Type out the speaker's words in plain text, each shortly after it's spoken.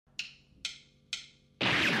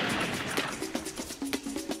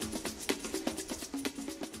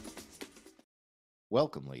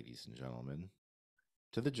Welcome, ladies and gentlemen,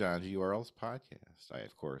 to the John G. URLs podcast. I,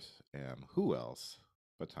 of course, am who else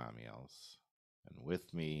but Tommy else. And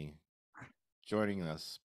with me, joining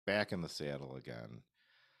us back in the saddle again,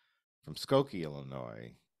 from Skokie,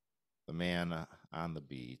 Illinois, the man on the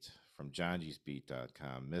beat, from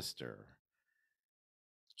johngsbeat.com, Mr.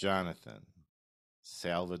 Jonathan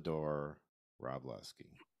Salvador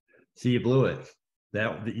Robleski. See, you blew it.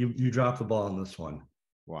 You dropped the ball on this one.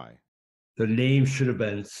 Why? The name should have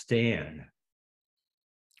been Stan.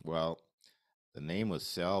 Well, the name was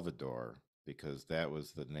Salvador because that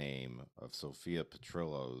was the name of Sophia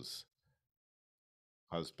Petrillo's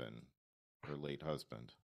husband, her late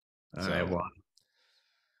husband. All right. So Well,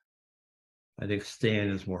 I think Stan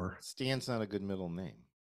is more. Stan's not a good middle name.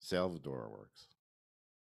 Salvador works.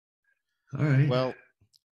 All right. Well,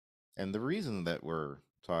 and the reason that we're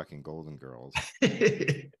talking Golden Girls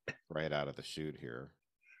right out of the chute here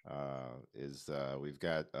is we've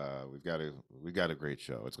got a great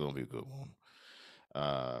show. It's going to be a good one.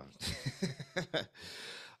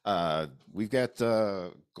 We've got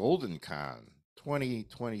Golden Con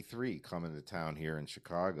 2023 coming to town here in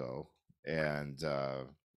Chicago, and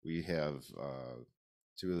we have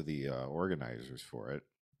two of the organizers for it,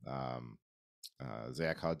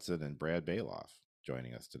 Zack Hudson and Brad Balof,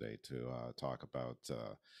 joining us today to talk about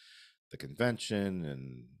the convention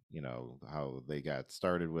and how they got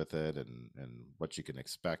started with it and what you can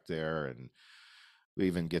expect there, and we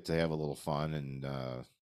even get to have a little fun and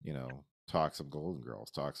talk some Golden Girls,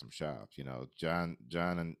 talk some shop. John,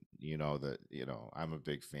 and that I'm a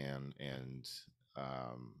big fan, and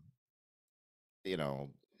um, you know,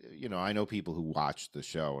 I know people who watch the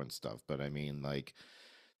show and stuff, but I mean, like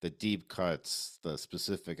the deep cuts, the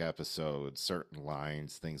specific episodes, certain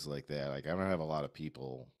lines, things like that. Like I don't have a lot of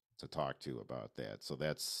people to talk to about that, so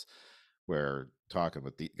that's where talking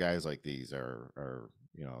with the guys like these are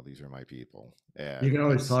these are my people, You and can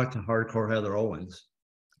always talk to hardcore Heather Owens,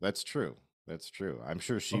 that's true. That's true. I'm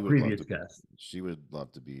sure a she would love previous to. guest. She would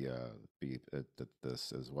love to be at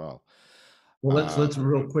this as well. Well, let's Um,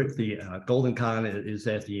 real quick. The Golden Con is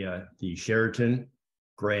at the Sheraton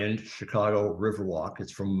Grand Chicago Riverwalk.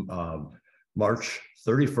 It's from March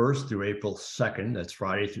 31st through April 2nd. That's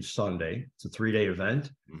Friday through Sunday. It's a 3-day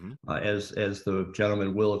event. mhm. As the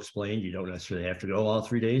gentleman will explain, you don't necessarily have to go all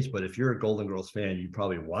 3 days, but if you're a Golden Girls fan, you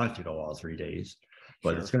probably want to go all 3 days.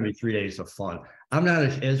 But it's Sure. going to be 3 days of fun. I'm not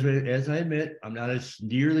as I admit, I'm not as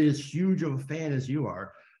nearly as huge of a fan as you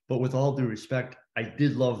are. But with all due respect, I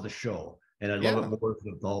did love the show, and I love it Yeah. more as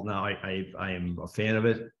an adult now. I am a fan of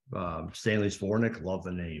it. Stanley Svornick, love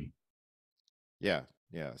the name. Yeah.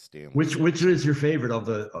 Yeah. Stanley. Which is your favorite of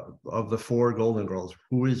the four Golden Girls?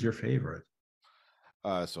 Who is your favorite?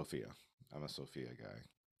 Sophia. I'm a Sophia guy.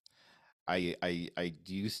 I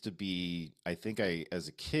used to be. I think as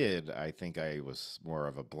a kid, I think I was more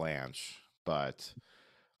of a Blanche, but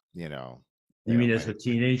you know, You mean as my a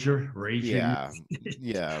teenager, raging? yeah,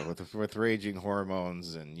 yeah, with raging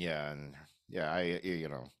hormones and yeah,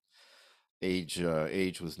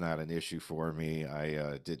 age was not an issue for me.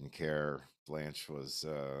 I didn't care. Blanche was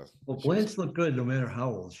Well, she was Blanche looked good no matter how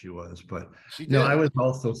old she was, but she no, I did. was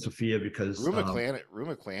also Sophia because Rue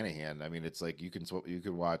McClanahan. I mean, it's like you could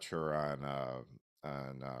watch her on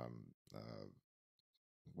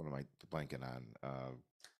what am I blanking on?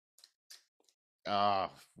 Uh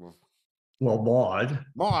well, Maud.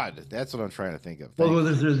 Maud. That's what I'm trying to think of. Well,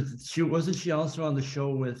 Thank you. she wasn't she also on the show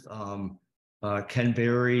with Ken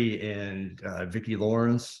Berry and Vicki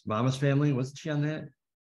Lawrence, Mama's Family? Wasn't she on that?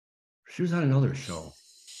 She was on another show.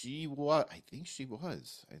 She was. I think she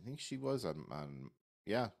was. I think she was on.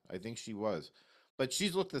 Yeah, I think she was. But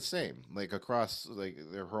she's looked the same, like across like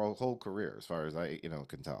their whole career, as far as I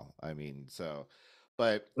can tell. I mean, so.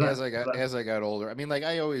 But But, as I got older, I mean, like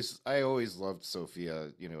I always loved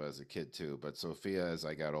Sophia, as a kid too. But Sophia, as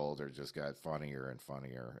I got older, just got funnier and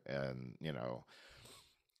funnier, and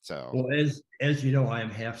so well, as you know, I am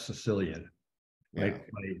half Sicilian. yeah.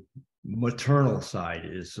 My maternal side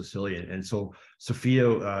is Sicilian, and so Sophia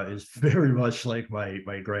is very much like my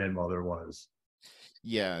grandmother was.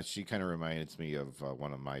 Yeah, she kind of reminds me of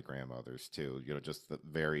one of my grandmothers too. Just the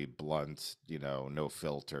very blunt, no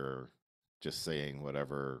filter, just saying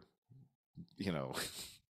whatever, you know,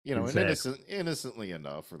 and Exactly. innocently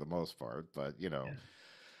enough for the most part. But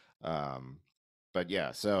um, but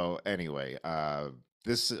yeah. So anyway,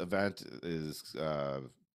 this event is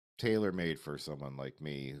tailor made for someone like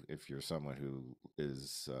me. If you're someone who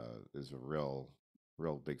is a real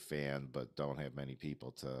big fan, but don't have many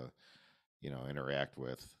people to interact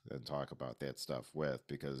with and talk about that stuff with,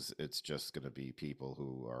 because it's just going to be people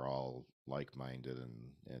who are all like-minded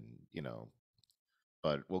and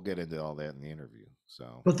but we'll get into all that in the interview.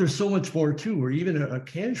 So, But there's so much more too. Where even a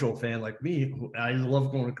casual fan like me, I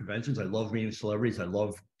love going to conventions. I love meeting celebrities. I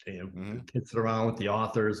love pissing around with the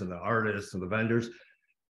authors and the artists and the vendors.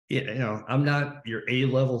 I'm not your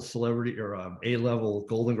A-level celebrity or A-level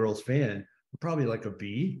Golden Girls fan. I'm probably like a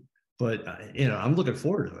B, but I'm looking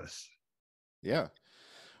forward to this. yeah.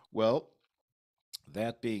 Well,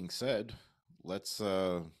 that being said, let's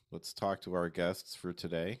talk to our guests for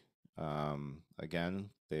today. Again,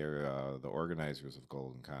 they're the organizers of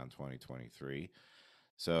Golden Con 2023.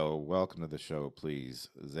 So, welcome to the show, please,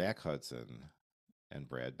 Zack Hudson and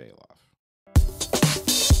Brad Balof.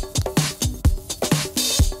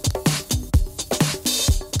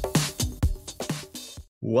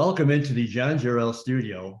 Welcome into the John Jarrell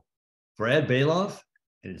studio, Brad Balof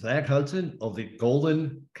and Zack Hudson of the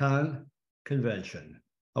Golden Con Convention.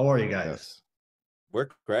 How are you guys? Yes. We're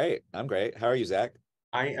great. I'm great. How are you, Zack?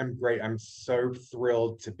 I am great. I'm so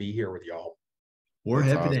thrilled to be here with y'all. We're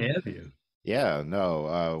That's happy awesome. to have you. Yeah,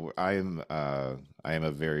 no, I am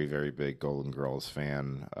a very, very big Golden Girls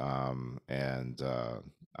fan, and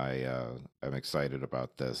I'm excited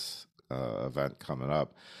about this event coming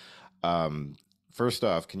up. First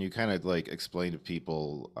off, can you kind of like explain to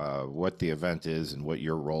people what the event is and what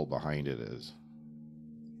your role behind it is?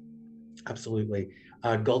 Absolutely.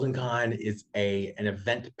 Golden Con is an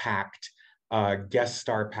event packed, guest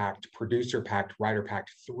star packed, producer packed, writer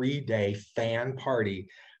packed 3-day fan party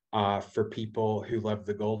for people who love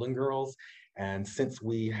the Golden Girls. And since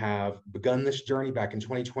we have begun this journey back in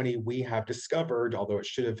 2020, we have discovered, although it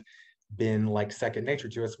should have been like second nature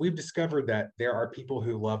to us, we've discovered that there are people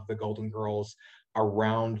who love the Golden Girls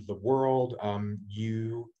around the world.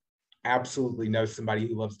 You absolutely know somebody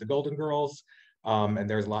who loves the Golden Girls. And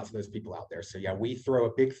there's lots of those people out there. So yeah, we throw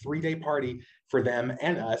a big 3-day party for them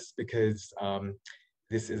and us because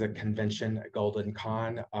this is a convention, a Golden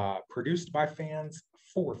Con, produced by fans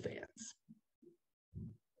for fans.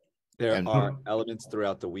 There are elements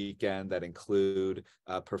throughout the weekend that include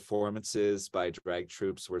performances by drag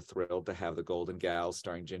troops. We're thrilled to have the Golden Gals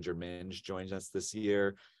starring Ginger Minge join us this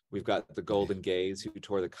year. We've got the Golden Gays who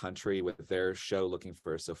tour the country with their show Looking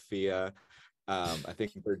for Sophia. I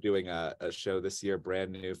think they're doing a show this year,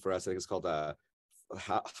 brand new for us. I think it's called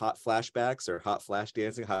Hot Flashbacks or Hot Flash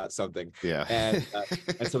Dancing, Hot something. Yeah. And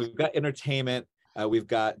so we've got entertainment. We've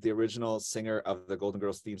got the original singer of the Golden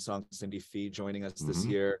Girls theme song, Cindy Fee, joining us this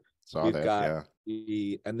year. We've got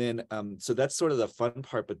and then so that's sort of the fun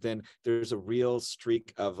part, but then there's a real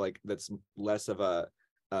streak of like that's less of a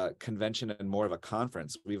convention and more of a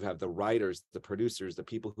conference. We have the writers, the producers, the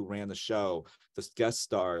people who ran the show, the guest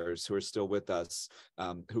stars who are still with us,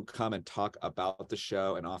 who come and talk about the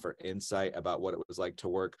show and offer insight about what it was like to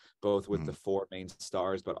work both with the 4 main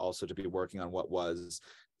stars, but also to be working on what was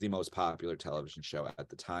the most popular television show at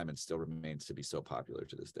the time and still remains to be so popular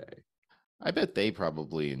to this day. I bet they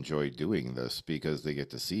probably enjoy doing this because they get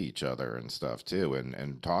to see each other and stuff too,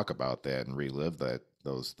 and talk about that and relive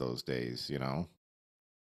those days, you know.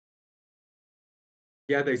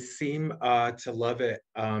 Yeah, they seem to love it.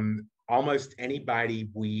 Almost anybody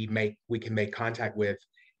we can make contact with,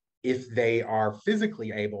 if they are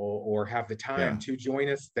physically able or have the time to join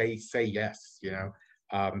us, they say yes.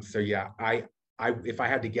 So yeah, I if I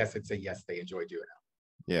had to guess, I'd say yes. They enjoy doing it.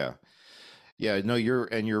 Yeah. Yeah, no,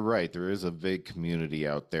 you're right. There is a big community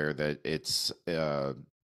out there that it's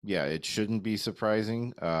it shouldn't be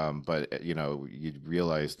surprising. But you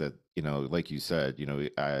realize that, like you said,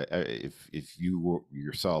 if you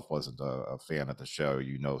yourself wasn't a fan of the show,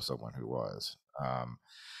 someone who was.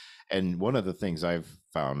 And one of the things I've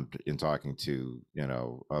found in talking to,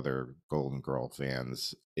 other Golden Girl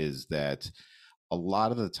fans is that a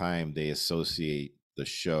lot of the time they associate the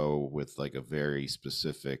show with like a very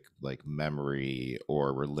specific like memory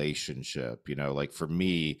or relationship. Like for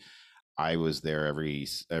me, I was there every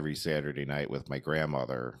Saturday night with my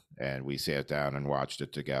grandmother, and we sat down and watched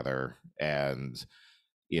it together. And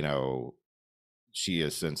she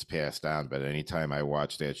has since passed on, but anytime I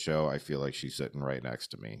watch that show, I feel like she's sitting right next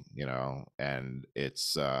to me. And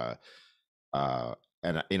it's as a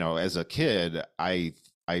kid, I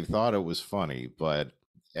thought it was funny, but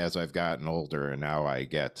as I've gotten older and now I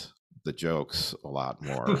get the jokes a lot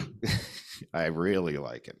more, I really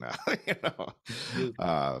like it now.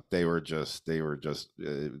 They were just the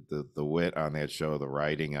wit on that show, the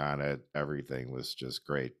writing on it, everything was just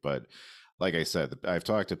great. But like I said, I've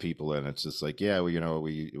talked to people and it's just like, yeah,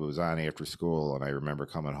 it was on after school, and I remember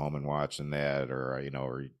coming home and watching that, or it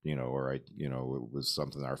was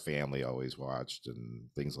something our family always watched and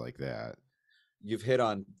things like that. you've hit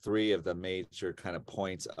on three of the major kind of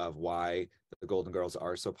points of why the Golden Girls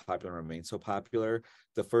are so popular and remain so popular.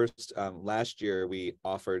 The first, last year, we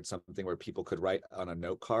offered something where people could write on a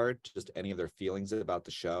note card just any of their feelings about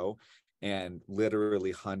the show, and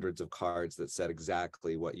literally hundreds of cards that said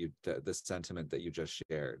exactly what the sentiment that you just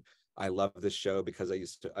shared. I love this show because I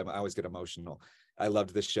always get emotional. I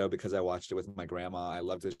loved this show because I watched it with my grandma. I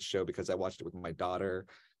loved this show because I watched it with my daughter.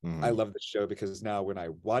 Mhm. I love the show because now when I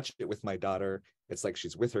watch it with my daughter, it's like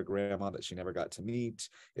she's with her grandma that she never got to meet.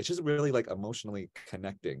 It's just really like emotionally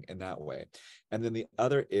connecting in that way. And then the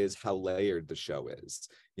other is how layered the show is.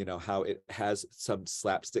 You know, how it has some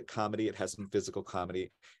slapstick comedy, it has some physical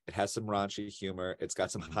comedy, it has some raunchy humor, it's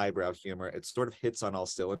got some highbrow humor. It sort of hits on all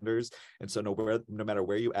cylinders. And so no matter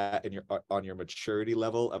where you at in on your maturity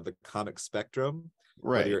level of the comic spectrum,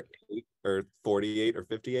 whether Right. you're 8 or 48 or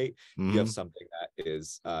 58, you have Mhm. something that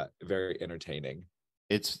is very entertaining.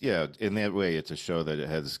 It's, yeah, in that way, it's a show that it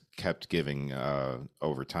has kept giving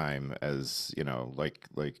over time, as you know,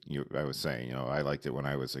 I was saying, you know, I liked it when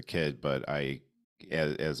I was a kid, but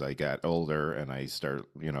as I got older and I start,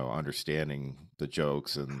 you know, understanding the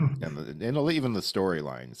jokes and even the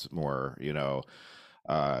storylines more, you know,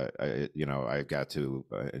 I got to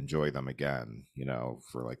enjoy them again, you know,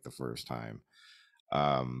 for like the first time.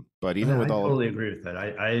 But even I with all, totally agree with that.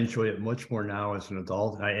 I enjoy it much more now as an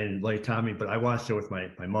adult. And like Tommy, but I watched it with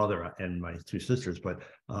my mother and my two sisters. But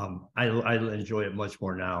I enjoy it much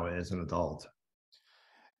more now as an adult.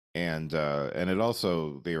 and it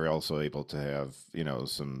also, they were also able to have, you know,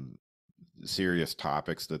 some serious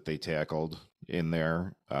topics that they tackled in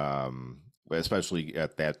there, especially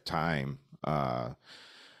at that time. Um,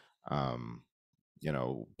 you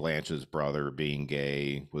know, Blanche's brother being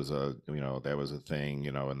gay was that was a thing,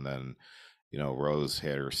 you know, and then, you know, Rose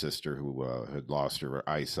had her sister who had lost her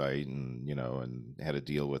eyesight, and, you know, and had to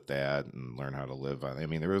deal with that and learn how to live on. I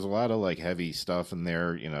mean, there was a lot of like heavy stuff in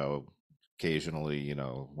there, you know. Occasionally, you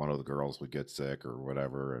know, one of the girls would get sick or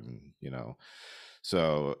whatever, and, you know,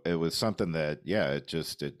 so it was something that, yeah,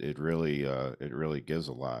 it really gives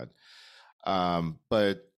a lot.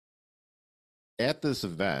 But at this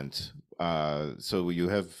event, so you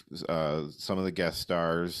have some of the guest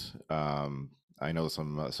stars. I know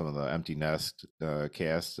some of the Empty Nest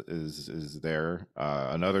cast is there.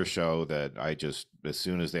 Another show that I just, as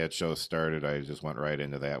soon as that show started, I just went right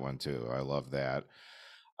into that one too. I love that.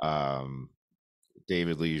 Um,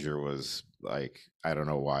 David Leisure was like, I don't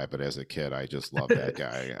know why, but as a kid, I just loved that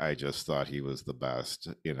guy. I just thought he was the best.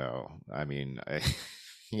 You know, I mean,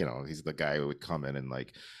 you know, he's the guy who would come in and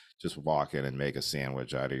like just walk in and make a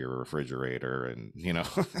sandwich out of your refrigerator, and, you know.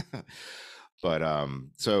 But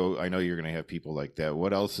so I know you're going to have people like that.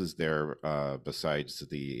 What else is there besides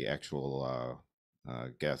the actual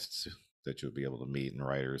guests that you'll be able to meet, and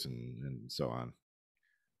writers and so on?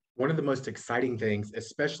 One of the most exciting things,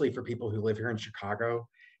 especially for people who live here in Chicago,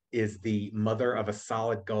 is the Mother of a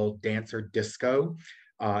Solid Gold Dancer Disco.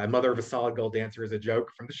 Mother of a Solid Gold Dancer is a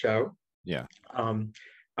joke from the show. Yeah.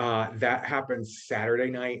 That happens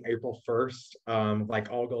Saturday night, April 1st,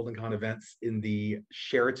 like all Golden Con events, in the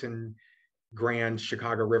Sheraton Grand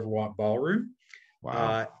Chicago Riverwalk Ballroom.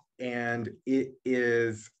 Wow. And it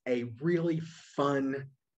is a really fun,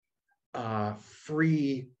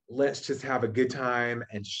 free, let's just have a good time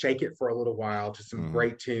and shake it for a little while to some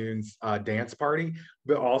great tunes dance party.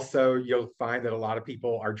 But also you'll find that a lot of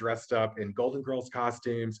people are dressed up in Golden Girls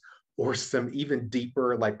costumes, or some even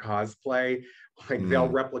deeper like cosplay. Like they'll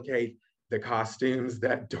replicate the costumes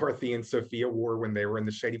that Dorothy and Sophia wore when they were in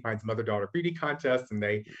the Shady Pines mother-daughter beauty contest, and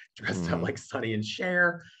they dressed up like Sonny and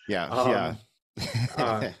Cher. Yeah.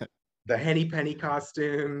 The Henny Penny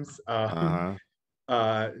costumes,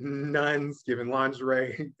 nuns giving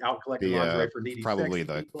lingerie, out collecting lingerie for needy probably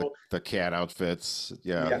sexy people. the cat outfits.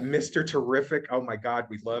 Yeah. Mr. Terrific. Oh my God,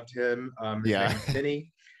 we loved him. His name is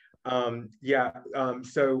Vinny.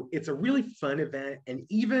 So it's a really fun event. And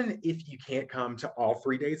even if you can't come to all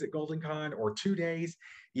 3 days at Golden Con, or 2 days,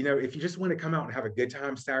 you know, if you just want to come out and have a good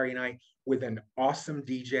time Saturday night with an awesome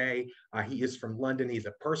DJ, he is from London. He's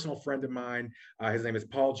a personal friend of mine. His name is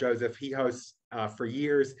Paul Joseph. He hosts for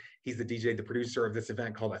years. He's the DJ, the producer of this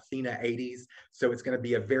event called Athena 80s. So it's going to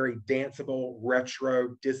be a very danceable,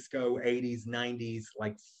 retro, disco, 80s, 90s,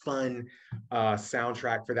 like fun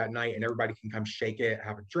soundtrack for that night. And everybody can come shake it,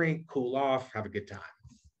 have a drink, cool off, have a good time.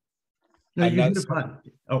 No, you hit upon.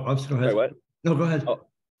 Oh, I'm sorry. Go ahead. Sorry, what? No, go ahead. Oh,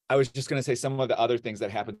 I was just going to say some of the other things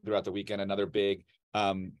that happened throughout the weekend. Another big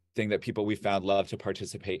thing that people we found love to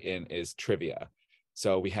participate in is trivia.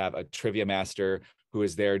 So we have a trivia master who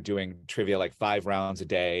is there doing trivia like 5 rounds a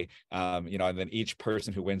day, you know, and then each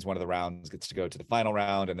person who wins one of the rounds gets to go to the final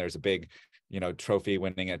round. And there's a big trophy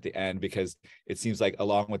winning at the end, because it seems like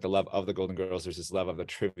along with the love of the Golden Girls, there's this love of the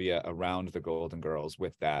trivia around the Golden Girls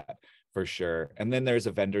with that, for sure. And then there's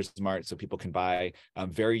a vendor's mart, so people can buy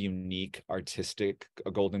very unique artistic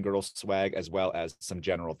Golden Girls swag, as well as some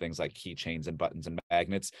general things like keychains and buttons and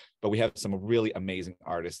magnets. But we have some really amazing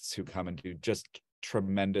artists who come and do just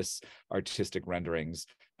tremendous artistic renderings,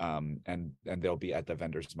 and they'll be at the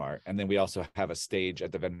vendor's mart. And then we also have a stage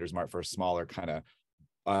at the vendor's mart for a smaller kind of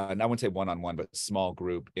and I wouldn't say one-on-one, but small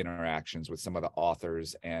group interactions with some of the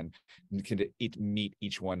authors, and you can meet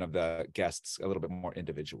each one of the guests a little bit more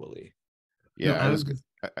individually. Yeah, I was just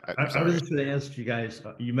going to ask you guys,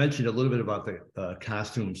 you mentioned a little bit about the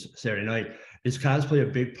costumes Saturday night. Is cosplay a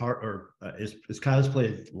big part, or is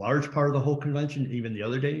cosplay a large part of the whole convention, even the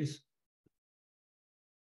other days?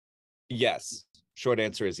 Yes. Short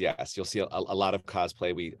answer is yes. You'll see a lot of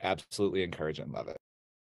cosplay. We absolutely encourage and love it.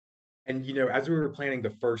 And, as we were planning the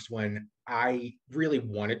first one, I really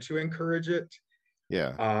wanted to encourage it.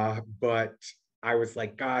 Yeah. But I was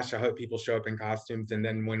like, gosh, I hope people show up in costumes. And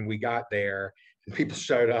then when we got there, people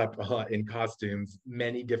showed up in costumes,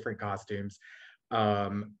 many different costumes.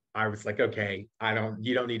 I was like, okay,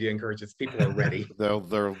 you don't need to encourage this. People are ready.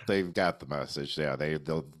 They've got the message. Yeah,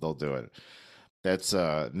 they'll do it. That's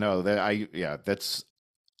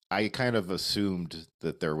I kind of assumed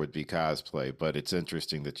that there would be cosplay, but it's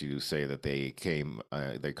interesting that you say that they come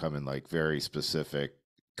in like very specific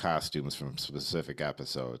costumes from specific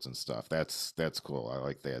episodes and stuff. That's cool. I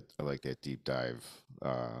like that deep dive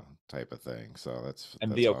type of thing. So that's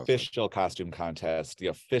the awesome. official costume contest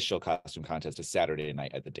is Saturday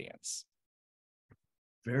night at the dance.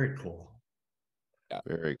 Very cool. Yeah.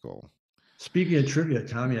 Very cool. Speaking of trivia,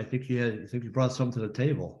 Tommy, I think you brought something to the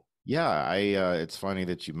table. Yeah, it's funny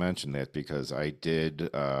that you mentioned that, because I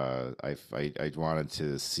did. I wanted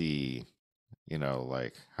to see,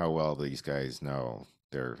 like how well these guys know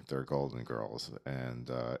their Golden Girls,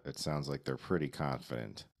 and it sounds like they're pretty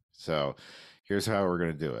confident. So here's how we're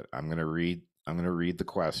gonna do it. I'm gonna read the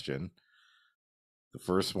question. The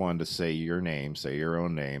first one to say your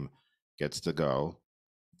own name, gets to go.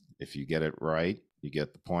 If you get it right, you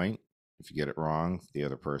get the point. If you get it wrong, the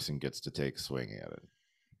other person gets to take a swing at it.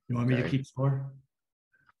 You want me to keep score?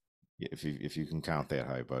 If you can count that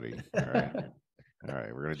high, buddy. All right. All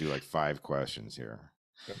right. We're gonna do like 5 questions here.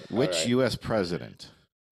 Which U.S. president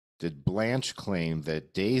did Blanche claim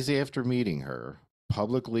that days after meeting her,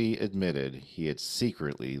 publicly admitted he had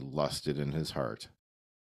secretly lusted in his heart?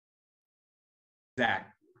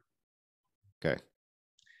 Zack. Okay.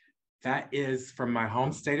 That is from my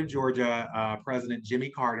home state of Georgia, President Jimmy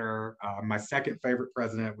Carter, my second favorite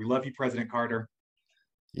president. We love you, President Carter.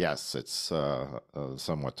 Yes, it's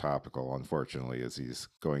somewhat topical, unfortunately, as he's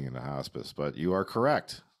going into hospice, but you are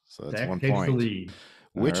correct. So that's Zack 1 takes point. the lead.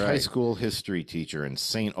 Which high school history teacher in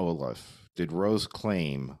St. Olaf did Rose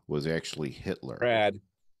claim was actually Hitler? Brad.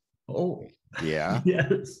 Oh. Yeah?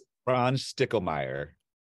 Yes. Franz Stickelmeyer.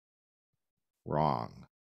 Wrong.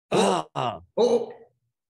 Oh.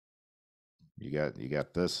 You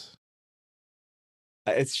got this?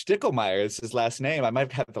 It's Stickelmeyer. It's his last name. I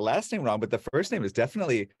might have the last name wrong, but the first name is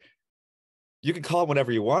definitely, you can call him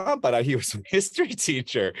whatever you want, but he was a history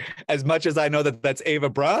teacher. As much as I know that that's Ava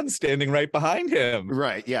Braun standing right behind him.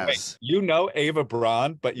 Right, yes. Wait, Ava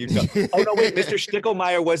Braun, but you know. Oh, no, wait, Mr.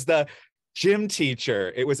 Stickelmeyer was the gym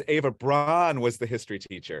teacher. It was Ava Braun was the history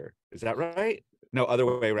teacher. Is that right? No,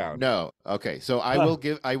 other way around. No. Okay. So I will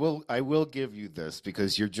give you this,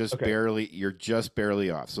 because you're just barely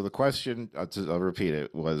off. So the question, I'll repeat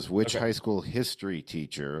it, was which high school history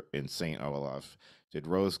teacher in St. Olaf did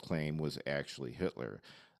Rose claim was actually Hitler?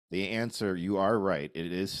 The answer, you are right.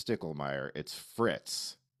 It is Stickelmeyer. It's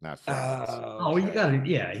Fritz, not Franz. Oh, you got it.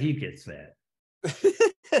 Yeah, he gets that.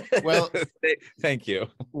 Well, thank you.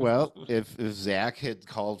 Well, if Zack had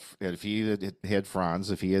called, if he had Franz,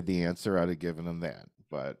 if he had the answer, I'd have given him that.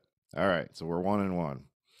 But all right, so we're 1-1.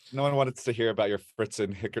 No one wanted to hear about your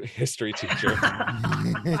Fritzen history teacher.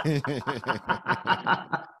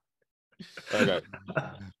 Okay.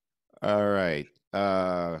 All right.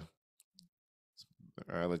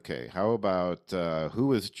 Okay. How about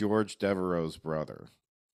who is George Devereaux's brother?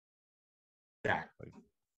 Exactly.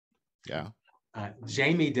 Yeah.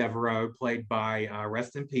 Jamie Devereaux, played by,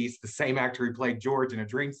 rest in peace, the same actor who played George in A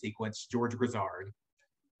Dream Sequence, George Grizzard.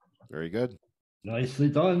 Very good. Nicely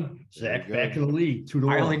done. Zack back in the league. 2-1.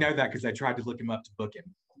 I only know that because I tried to look him up to book him.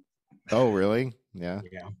 Oh, really? Yeah.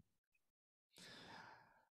 Yeah.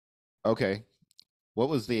 Okay. What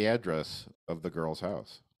was the address of the girl's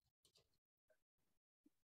house?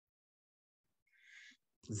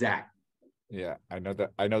 Zack. Yeah, I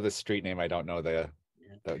know the street name. I don't know the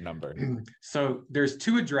that number. So there's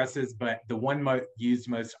two addresses, but the one used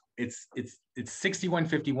most, it's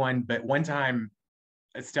 6151, but one time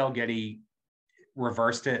Estelle Getty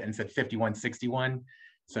reversed it and said 5161.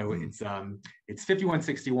 So it's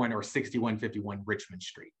 5161 or 6151 Richmond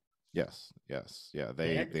Street. Yes. Yeah.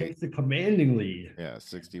 They They takes the commanding lead. yeah,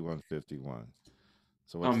 6151.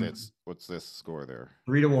 So what's this score there?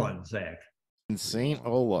 3-1, Zach. In St.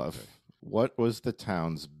 Olaf, what was the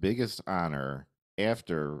town's biggest honor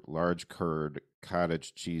after large curd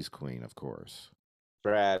cottage cheese queen, of course?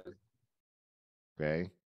 Brad,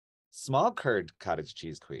 Okay. small curd cottage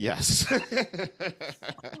cheese queen. Yes.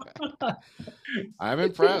 I'm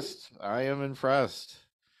impressed. I am impressed.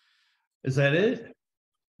 Is that it?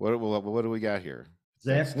 What do we got here?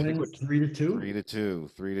 Zach wins 3-2.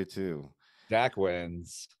 3-2. 3-2. Jack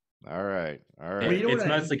wins. All right. Well, you know It's what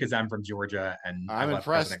mostly because I'm from Georgia and I'm I love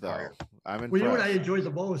impressed President though. Carter. I'm impressed. Well, you know what I enjoyed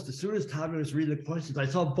the most? As soon as Tommy was reading the questions, I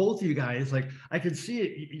saw both of you guys. Like I could see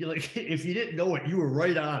it. Like if you didn't know it, you were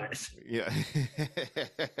right on it. Yeah.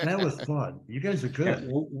 That was fun. You guys are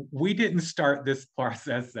good. We didn't start this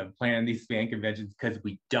process of planning these fan conventions because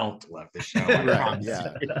we don't love the show. Right.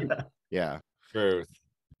 Yeah. Truth.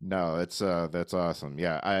 No, that's awesome.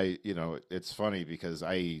 Yeah, it's funny because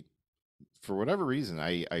for whatever reason,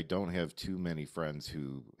 I don't have too many friends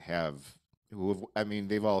who I mean,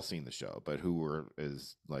 they've all seen the show, but who were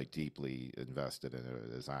as like deeply invested in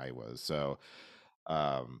it as I was. So,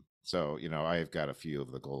 I've got a few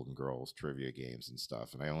of the Golden Girls trivia games and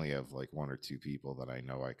stuff, and I only have like one or two people that I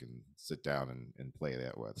know I can sit down and play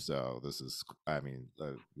that with. So this is,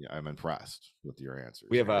 I'm impressed with your answers.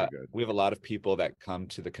 We have a lot of people that come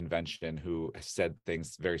to the convention who said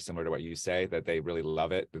things very similar to what you say, that they really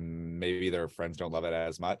love it, and maybe their friends don't love it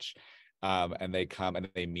as much. And they come and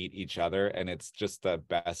they meet each other, and it's just the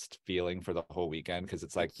best feeling for the whole weekend because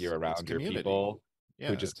it's like you're around your people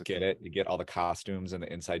who just get it. You get all the costumes and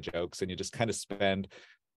the inside jokes, and you just kind of spend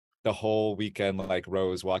the whole weekend like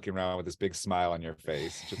Rose walking around with this big smile on your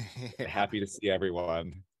face, just happy to see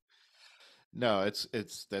everyone. No, that's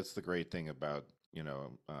the great thing about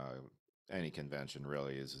any convention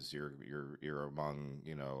really is you're among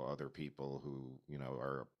other people who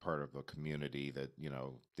are part of a community that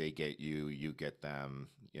they get you get them,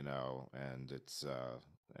 and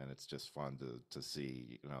it's just fun to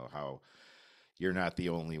see how you're not the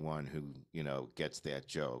only one who gets that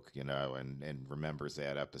joke and remembers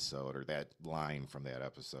that episode or that line from that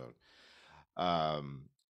episode.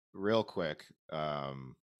 Real quick,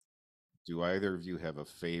 do either of you have a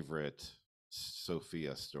favorite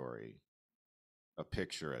Sophia story, a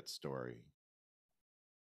picture it story?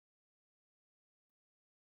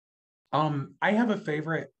 I have a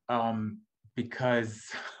favorite because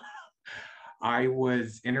I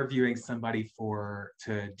was interviewing somebody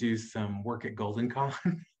to do some work at Golden Con.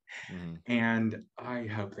 Mm-hmm. And I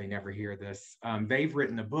hope they never hear this. They've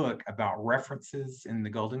written a book about references in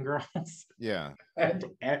the Golden Girls. Yeah. and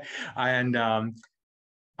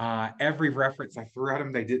every reference I threw at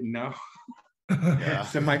them, they didn't know. Yeah.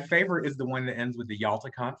 So my favorite is the one that ends with the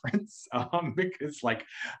Yalta Conference, because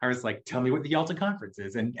I was like, tell me what the Yalta Conference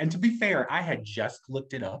is. And to be fair, I had just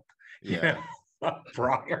looked it up. Yeah.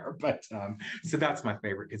 Prior, but so that's my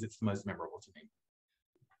favorite because it's the most memorable to me.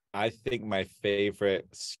 I think my favorite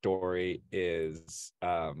story is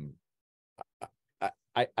I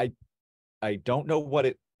don't know what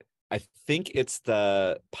it. I think it's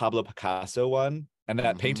the Pablo Picasso one, and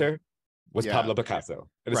that painter was Pablo Picasso,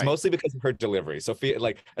 and it's mostly because of her delivery. Sophia,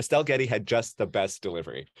 like Estelle Getty, had just the best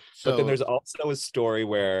delivery. But then there's also a story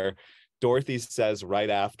where Dorothy says right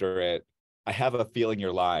after it, I have a feeling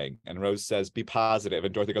you're lying. And Rose says, be positive.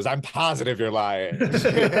 And Dorothy goes, I'm positive you're lying.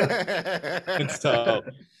 And so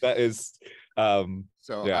that is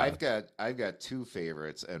I've got two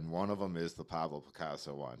favorites, and one of them is the Pablo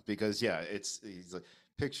Picasso one. Because he's like,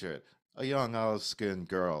 picture it, a young olive-skinned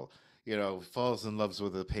girl, falls in love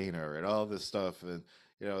with a painter and all this stuff, and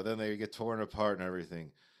then they get torn apart and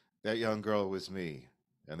everything. That young girl was me,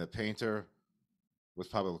 and the painter was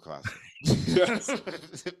Pablo Picasso.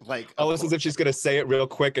 Like almost as if she's gonna say it real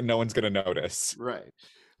quick and no one's gonna notice. Right.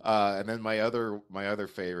 And then my other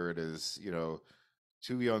favorite is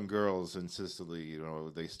two young girls in Sicily.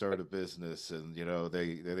 They start a business and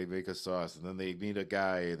they make a sauce, and then they meet a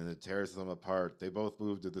guy and it tears them apart. They both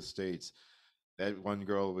moved to the States. That one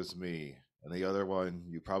girl was me, and the other one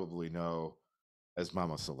you probably know as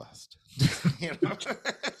Mama Celeste.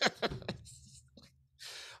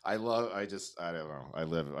 I don't know.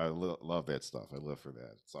 I love that stuff. I live for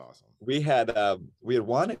that. It's awesome. We had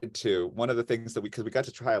wanted to, one of the things that because we got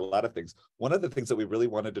to try a lot of things. One of the things that we really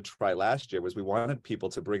wanted to try last year was we wanted people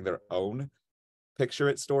to bring their own picture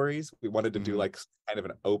it stories. We wanted to do Mhm. like kind of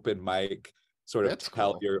an open mic sort of That's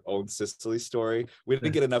tell cool. your own Sicily story. We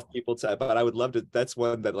didn't get enough people to, but I would love to. That's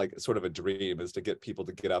one that like sort of a dream is to get people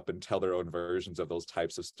to get up and tell their own versions of those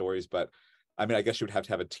types of stories. But I mean, I guess you would have to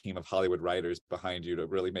have a team of Hollywood writers behind you to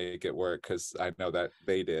really make it work, because I know that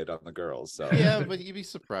they did on the girls. So Yeah, but you'd be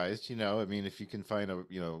surprised, you know. I mean, if you can find a,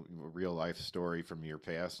 you know, a real life story from your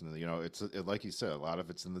past, and you know, like you said, a lot of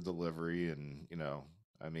it's in the delivery, and you know,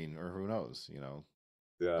 I mean, or who knows, you know.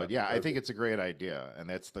 yeah, But yeah, I think it's a great idea, and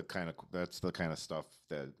that's the kind of stuff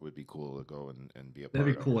that would be cool to go and be a That'd part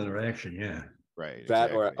be of. cool interaction. Yeah. Right,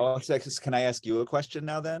 that. Or exactly. oh, can I ask you a question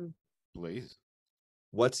now? Then, Please.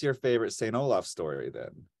 what's your favorite Saint Olaf story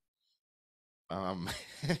then, Um,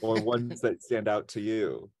 or ones that stand out to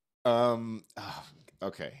you? oh,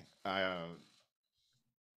 okay. Uh,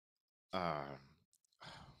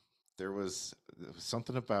 there was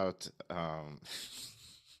something about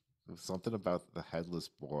something about the headless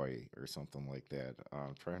boy or something like that.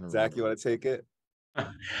 I'm trying to Zach, you remember. want to take it?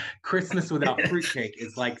 Christmas without fruitcake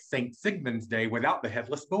is like St. Sigmund's Day without the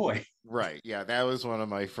headless boy. Right. Yeah, that was one of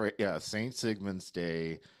my yeah, Saint Sigmund's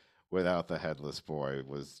Day without the headless boy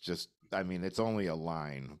was just, I mean, it's only a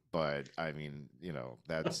line, but I mean, you know,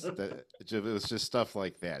 it was just stuff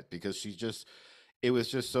like that because it was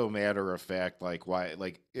just so matter of fact, like why,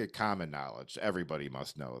 like common knowledge. Everybody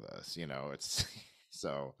must know this, you know. It's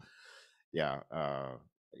so yeah,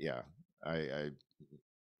 yeah. I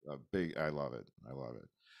I love it. I love it.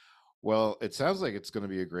 Well, it sounds like it's going to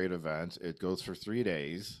be a great event. It goes for 3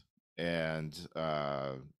 days, and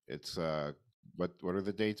it's what are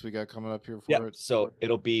the dates we got coming up here Yeah, for it? so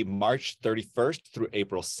it'll be March 31st through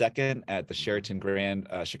April 2nd at the Sheraton Grand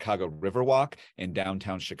Chicago Riverwalk in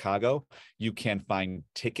downtown Chicago. You can find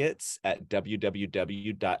tickets at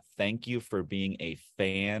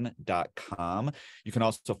www.thankyouforbeingafan.com. You can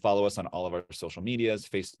also follow us on all of our social medias,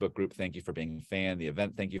 Facebook group, Thank You for Being a Fan, the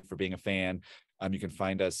event, Thank You for Being a Fan. You can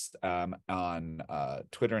find us on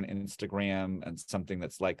Twitter and Instagram and something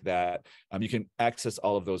that's like that. You can access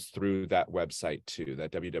all of those through that website too,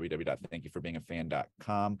 that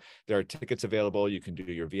www.thankyouforbeingafan.com. There are tickets available. You can do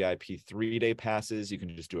your VIP 3-day passes. You can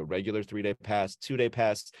just do a regular 3-day pass, 2-day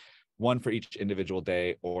pass, one for each individual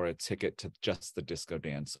day, or a ticket to just the disco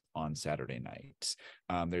dance on Saturday night.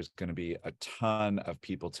 There's going to be a ton of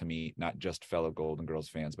people to meet, not just fellow Golden Girls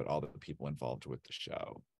fans, but all the people involved with the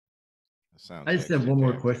show. Sounds I just have action one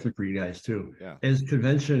more packed. question for you guys too. Yeah. As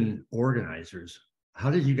convention organizers, how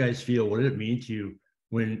did you guys feel? What did it mean to you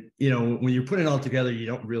when, you know, when you're putting it all together, you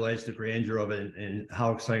don't realize the grandeur of it and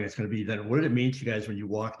how exciting it's going to be. Then what did it mean to you guys when you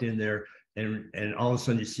walked in there and all of a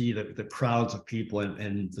sudden you see the crowds of people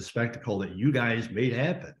and the spectacle that you guys made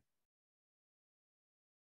happen?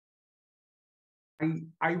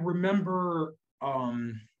 I remember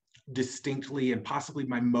distinctly, and possibly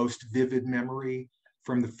my most vivid memory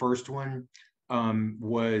from the first one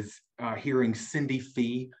was hearing Cindy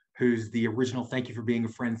Fee, who's the original Thank You for Being a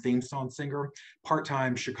Friend theme song singer,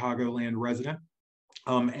 part-time Chicagoland resident.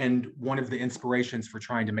 And one of the inspirations for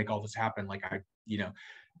trying to make all this happen, like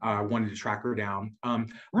wanted to track her down. I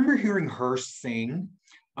remember hearing her sing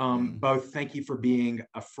both Thank You for Being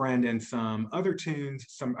a Friend and some other tunes,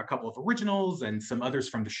 a couple of originals and some others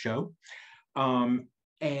from the show.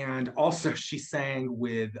 And also she sang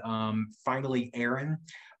with Finally Aaron,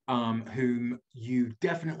 whom you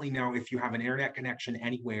definitely know if you have an internet connection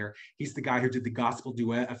anywhere. He's the guy who did the gospel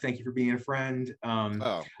duet of Thank You for Being a Friend.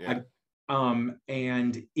 Oh, yeah.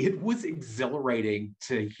 And it was exhilarating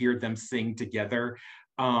to hear them sing together.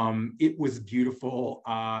 It was beautiful.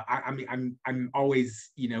 I mean, I'm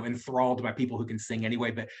always, enthralled by people who can sing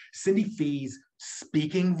anyway, but Cindy Fee's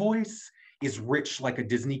speaking voice is rich like a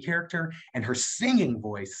Disney character, and her singing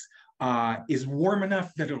voice is warm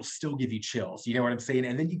enough that it'll still give you chills. You know what I'm saying?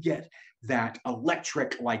 And then you get that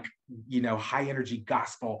electric, like, high energy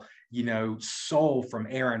gospel, soul from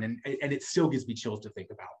Aaron, and it still gives me chills to think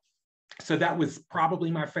about. So that was probably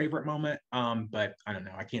my favorite moment. But I don't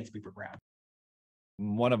know. I can't speak for Brad.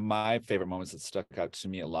 One of my favorite moments that stuck out to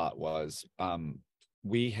me a lot was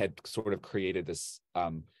we had sort of created this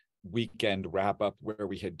weekend wrap up where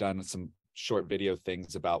we had done some short video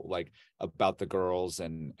things about the girls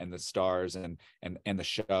and the stars and the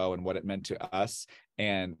show and what it meant to us.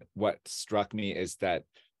 And what struck me is that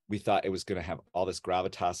we thought it was going to have all this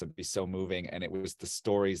gravitas and be so moving, and it was the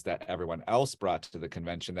stories that everyone else brought to the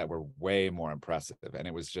convention that were way more impressive. And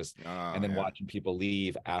it was just and then watching people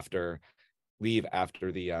leave after the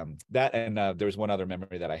that. And there was one other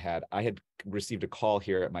memory that I had received a call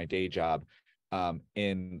here at my day job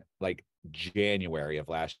in like January of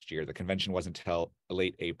last year. The convention wasn't until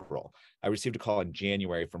late April. I received a call in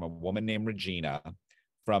January from a woman named Regina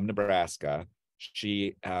from Nebraska.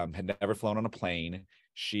 She had never flown on a plane.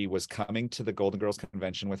 She was coming to the Golden Girls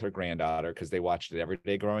convention with her granddaughter because they watched it every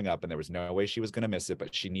day growing up, and there was no way she was going to miss it.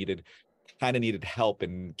 But she needed help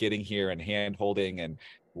in getting here and hand holding and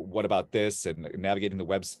what about this and navigating the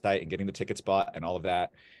website and getting the tickets bought and all of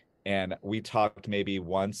that. And we talked maybe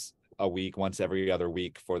once a week, once every other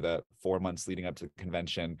week for the 4 months leading up to the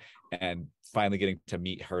convention, and finally getting to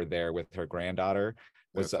meet her there with her granddaughter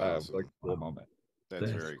was That's a awesome. like cool moment.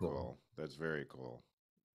 That's very cool. That's very cool.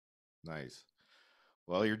 Nice.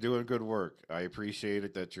 Well, you're doing good work. I appreciate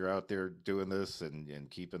it that you're out there doing this and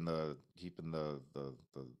keeping the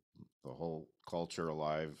whole culture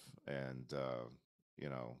alive. And you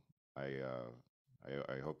know,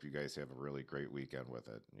 I hope you guys have a really great weekend with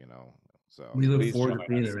it. So We look Please forward to join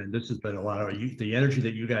being us. there, and this has been a lot of the energy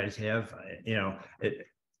that you guys have.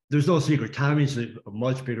 There's no secret. Tommy's a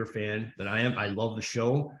much bigger fan than I am. I love the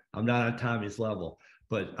show. I'm not on Tommy's level,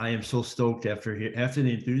 but I am so stoked after the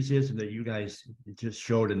enthusiasm that you guys just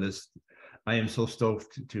showed in this. I am so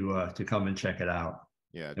stoked to come and check it out.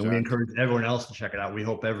 yeah, And we encourage everyone else to check it out. We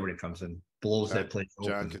hope everybody comes and blows that place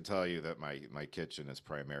open. John can tell you that my kitchen is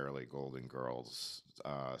primarily Golden Girls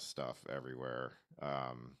stuff everywhere.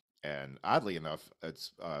 And oddly enough,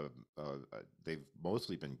 it's they've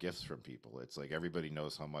mostly been gifts from people. It's like everybody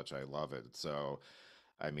knows how much I love it. So,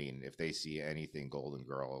 I mean, if they see anything Golden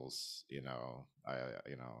Girls,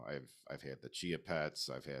 I've had the Chia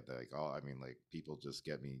Pets. I've had like people just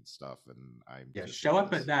get me stuff, and I'm just show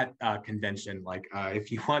up at that convention. Like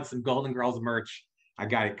if you want some Golden Girls merch, I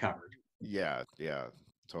got it covered. Yeah,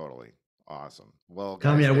 totally awesome. Well,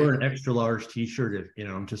 Tommy, guys, I wear an extra large T-shirt.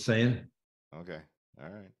 I'm just saying. Okay. All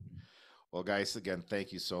right. Well, guys, again,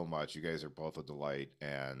 thank you so much. You guys are both a delight,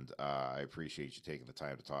 and I appreciate you taking the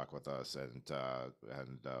time to talk with us. And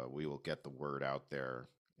we will get the word out there,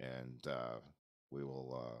 and we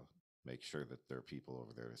will make sure that there are people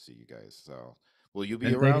over there to see you guys. So, will you be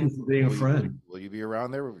And around? thank you for being a friend. Will you be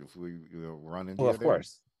around there if we run into Well, you of there?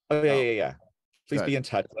 course. Oh yeah. Please Good. be in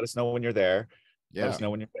touch. Let us know when you're there. Yeah. Let us know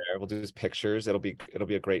when you're there. We'll do pictures. It'll be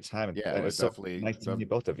a great time. And Yeah, it's so nice to meet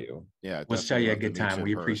both of you. Yeah, We'll show you a love to good meet time. in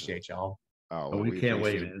We person. appreciate y'all. Oh, Well, well, we can't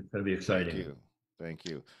wait, appreciate- man. It's going to be exciting. Thank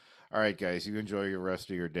you. All right, guys, you enjoy your rest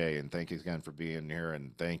of your day, and thank you again for being here,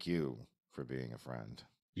 and thank you for being a friend.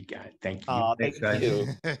 You got it. Thank you. Thank Thanks, guys. you.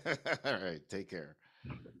 All right, take care.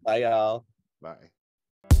 Bye, y'all. Bye.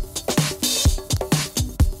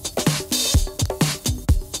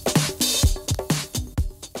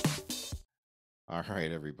 All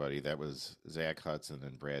right, everybody. That was Zack Hudson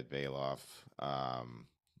and Brad Balof.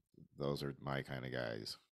 Those are my kind of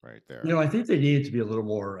guys right there. I think they needed to be a little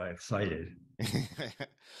more excited.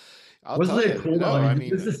 I'll Wasn't tell it you. cool? No, I mean,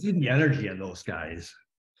 just to see the energy in those guys.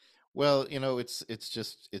 well,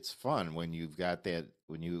 it's fun when you've got that,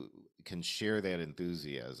 when you can share that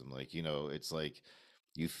enthusiasm. Like, it's like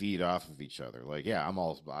you feed off of each other. Like, yeah,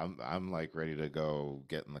 I'm like ready to go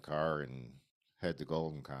get in the car and head to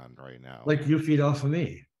Golden Con right now. Like you feed off of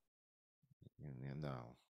me.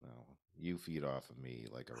 No, you feed off of me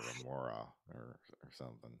like a remora or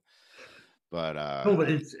something. But No, but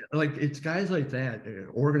it's guys like that,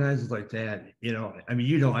 organizers like that.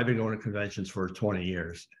 I've been going to conventions for 20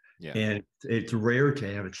 years. yeah, And it's rare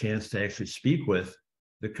to have a chance to actually speak with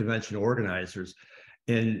the convention organizers.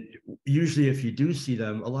 And usually if you do see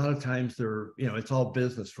them, a lot of times they're, it's all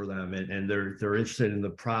business for them, and they're interested in the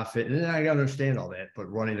profit. And I understand all that,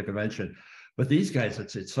 but running a convention. But these guys,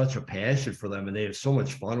 it's such a passion for them, and they have so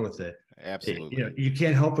much fun with it. absolutely. You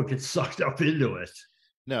can't help but get sucked up into it.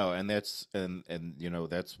 No, and that's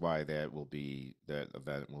that's why that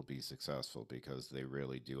event will be successful, because they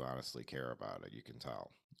really do honestly care about it. You can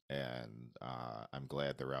tell, and I'm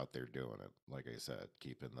glad they're out there doing it. Like I said,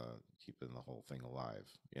 keeping the whole thing alive.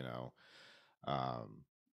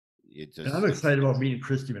 It just. And I'm excited about meeting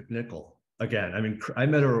Christy McNichol again. I mean, I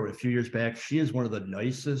met her a few years back. She is one of the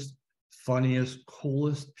nicest, funniest,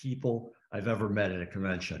 coolest people I've ever met at a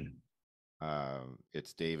convention.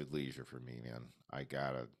 It's David Leisure for me, man. I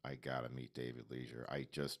gotta meet David Leisure. I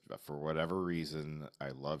just, for whatever reason, I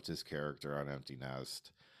loved his character on Empty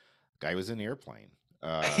Nest. Guy was in Airplane.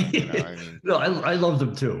 I mean, No, I loved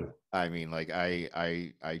him too. I mean, like I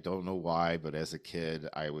don't know why, but as a kid,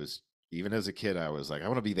 I was like, I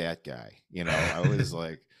want to be that guy. I was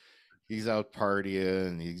like, he's out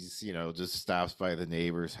partying. He's just stops by the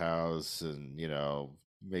neighbor's house and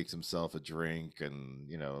makes himself a drink and,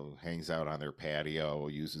 hangs out on their patio,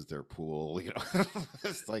 uses their pool.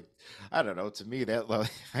 It's like, I don't know, to me that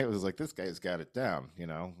I was like, this guy's got it down.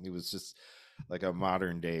 He was just like a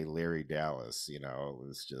modern day Larry Dallas. It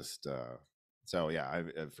was just so yeah,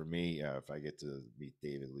 for me, if I get to meet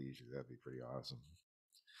David Leisure, that'd be pretty awesome.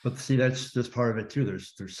 But see, that's just part of it too.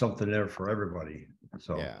 There's something there for everybody.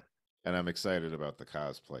 So Yeah, and I'm excited about the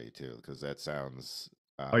cosplay too, because that sounds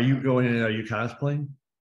are you going in? Are you cosplaying?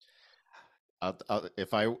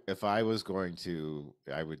 If I was going to,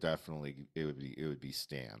 I would definitely, it would be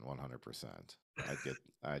Stan 100%.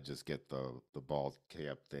 I'd just get the bald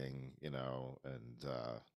cap thing, and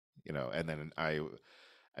then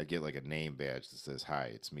I'd get like a name badge that says,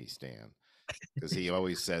 "Hi, it's me, Stan," because he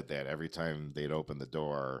always said that every time they'd open the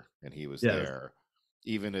door and he was Yes. there,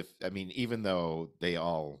 even though they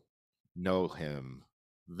all know him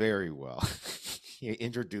very well. He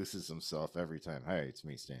introduces himself every time. Hi, it's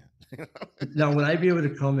me, Stan. Now, would I be able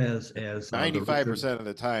to come as 95% of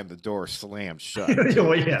the time, the door slammed shut.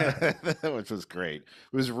 Well, yeah. Which was great.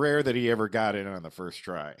 It was rare that he ever got in on the first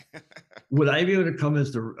try. Would I be able to come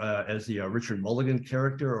as the Richard Mulligan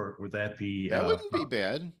character, or would that be? That wouldn't be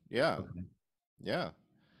bad. Yeah, Okay. yeah.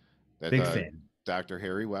 That, Big fan. Dr.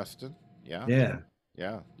 Harry Weston. Yeah, Yeah.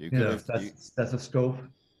 yeah. You Yeah. could have. That's stethoscope.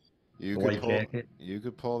 You The could white pull. jacket. You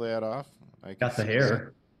could pull that off. I could Got the see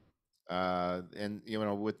hair. that. And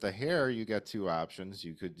with the hair, you got two options.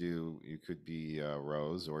 You could be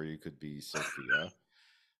Rose, or you could be Sophia.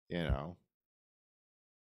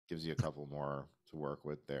 Gives you a couple more to work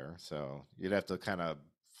with there. So you'd have to kind of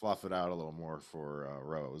fluff it out a little more for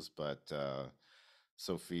Rose, but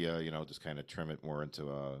Sophia, just kind of trim it more into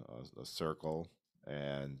a circle.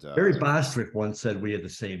 And Barry Bostwick once said we had the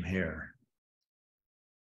same hair.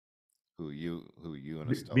 who you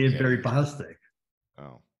and Estelle? Me and Barry Bostwick.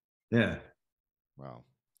 Oh, yeah. Well,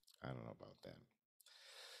 I don't know about that.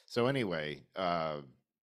 So anyway,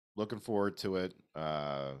 looking forward to it.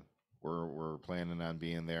 We're planning on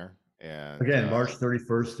being there, and again, March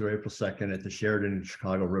 31st through April 2nd at the Sheraton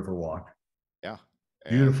Chicago Riverwalk. Yeah,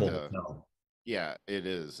 beautiful hotel. Yeah, it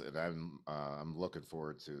is, and I'm looking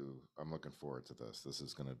forward to this. This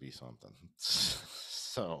is going to be something.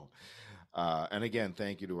 So, and again,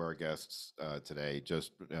 thank you to our guests today.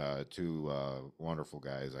 Just two wonderful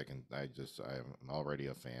guys. I'm already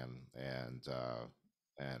a fan, and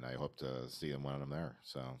I hope to see them when I'm there.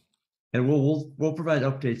 So. And we'll provide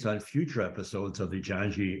updates on future episodes of the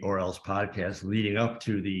John G. Orell's podcast leading up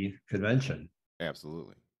to the convention.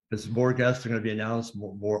 Absolutely. As more guests are going to be announced,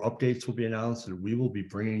 more updates will be announced, and we will be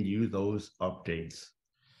bringing you those updates.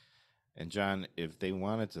 And John, if they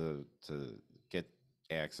wanted to get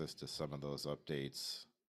access to some of those updates,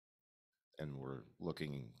 and we're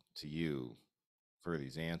looking to you for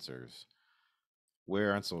these answers,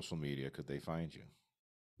 where on social media could they find you?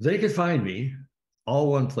 They could find me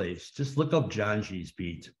all one place. Just look up John G's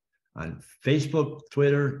Beat on Facebook,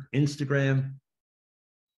 Twitter, Instagram,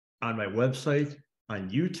 on my website, on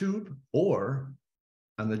YouTube, or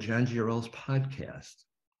on the John G. Orell's podcast.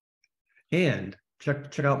 And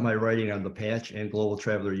check out my writing on the Patch and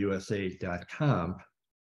globaltravelerusa.com,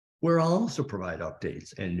 where I'll also provide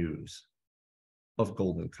updates and news of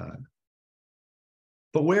Golden Con.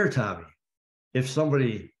 But where, Tommy, if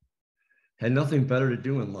somebody had nothing better to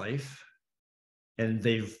do in life and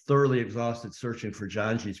they've thoroughly exhausted searching for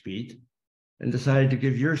John G's Beat and decided to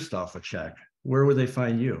give your stuff a check, where would they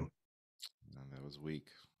find you? That was weak.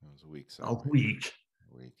 That was a weak. A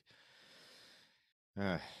week.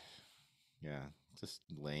 Yeah, just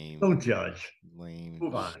lame. Don't judge. Lame,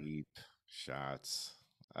 Move on. cheap shots.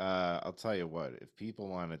 I'll tell you what. If people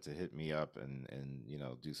wanted to hit me up and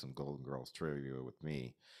do some Golden Girls trivia with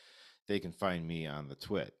me, they can find me on the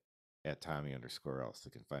twit at Tommy_else. They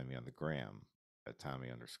can find me on the gram at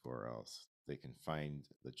Tommy_else. They can find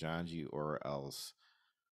the John G. Orell's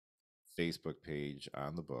Facebook page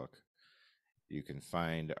on the book. You can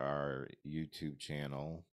find our YouTube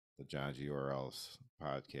channel, the John G. Orell's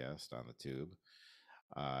podcast on the tube.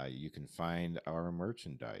 You can find our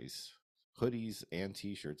merchandise, hoodies and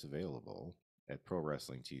t-shirts available at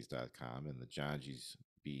ProWrestlingTees.com in the John G's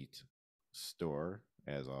Beat store.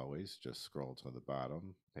 As always, just scroll to the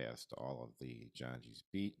bottom past all of the John G's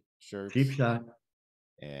Beat shirts. Cheap shot.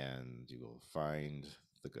 And you will find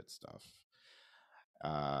the good stuff.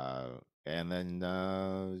 And then,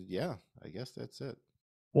 yeah, I guess that's it.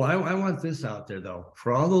 Well, I want this out there, though.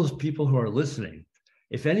 For all those people who are listening,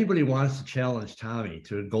 if anybody wants to challenge Tommy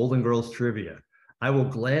to a Golden Girls trivia, I will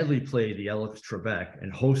gladly play the Alex Trebek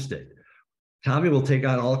and host it. Tommy will take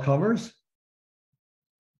on all comers?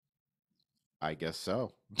 I guess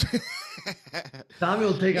so. Tommy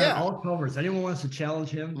will take on Yeah. all comers. Anyone wants to challenge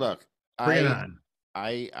him? Look, Bring it I on.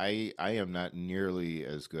 I am not nearly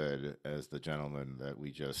as good as the gentleman that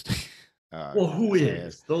we just Well, who said.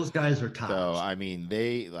 is? Those guys are So tops. I mean,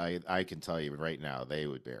 I can tell you right now they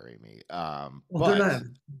would bury me. Well, they're not.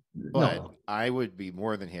 But No. I would be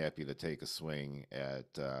more than happy to take a swing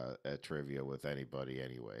at trivia with anybody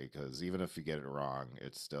anyway, because even if you get it wrong,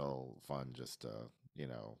 it's still fun just to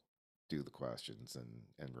do the questions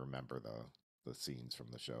and remember the scenes from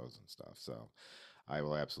the shows and stuff. So I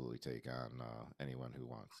will absolutely take on anyone who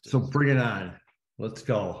wants to. So bring it on. Let's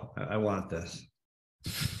go. I want this.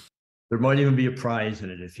 There might even be a prize in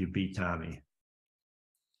it if you beat Tommy.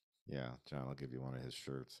 Yeah, John, I'll give you one of his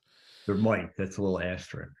shirts. There might. That's a little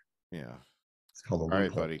asterisk. Yeah. It's called a All right,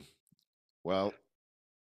 loophole. buddy. Well,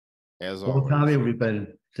 as Well, always, Tommy, we've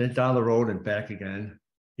been sent down the road and back again.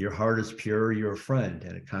 Your heart is pure. You're a friend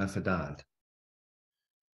and a confidant.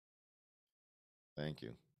 thank you.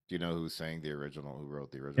 Do you know who sang the original? Who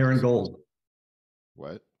wrote the original? Aaron song? Gold.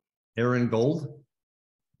 What? Aaron Gold?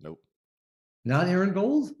 Nope. Not Aaron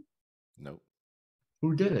Gold? Nope.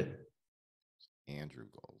 Who did it? Andrew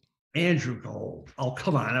Gold. Andrew Gold. Oh,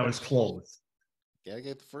 come on. I was close. Gotta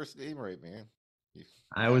get the first name right, man.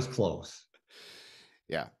 I was close.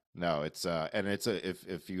 Yeah. No, it's and it's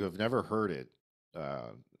if you have never heard it,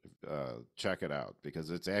 check it out because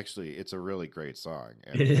it's a really great song.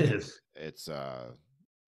 And It is. It's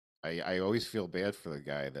I always feel bad for the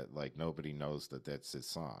guy that like nobody knows that that's his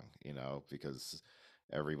song, because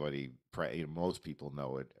everybody most people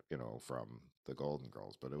know it, from the Golden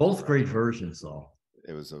Girls, but it was Both great versions, though.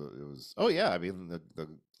 it was oh yeah, I mean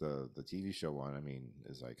the TV show one, I mean,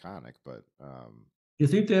 is iconic, but You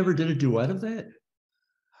think they ever did a duet of that?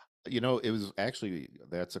 it was actually,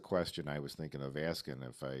 that's a question I was thinking of asking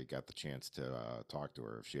if I got the chance to talk to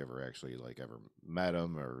her, if she ever actually like ever met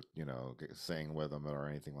him or sang with him or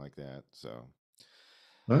anything like that. So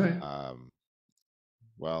All right.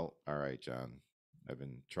 well, all right, John, I've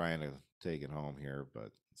been trying to take it home here,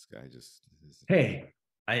 but this guy just Hey,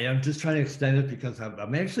 I am just trying to extend it because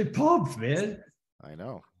I'm actually pumped, man. I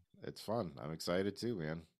know, it's fun. I'm excited too,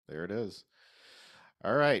 man. There it is.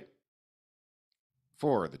 All right.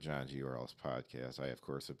 For the John G. Orles podcast, I, of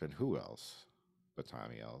course, have been who else but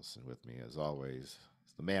Tommy Ellis. And with me, as always,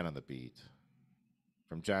 is the man on the beat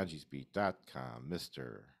from johng'sbeat.com,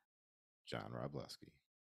 Mr. John Robleski.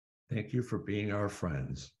 Thank you for being our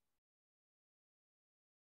friends.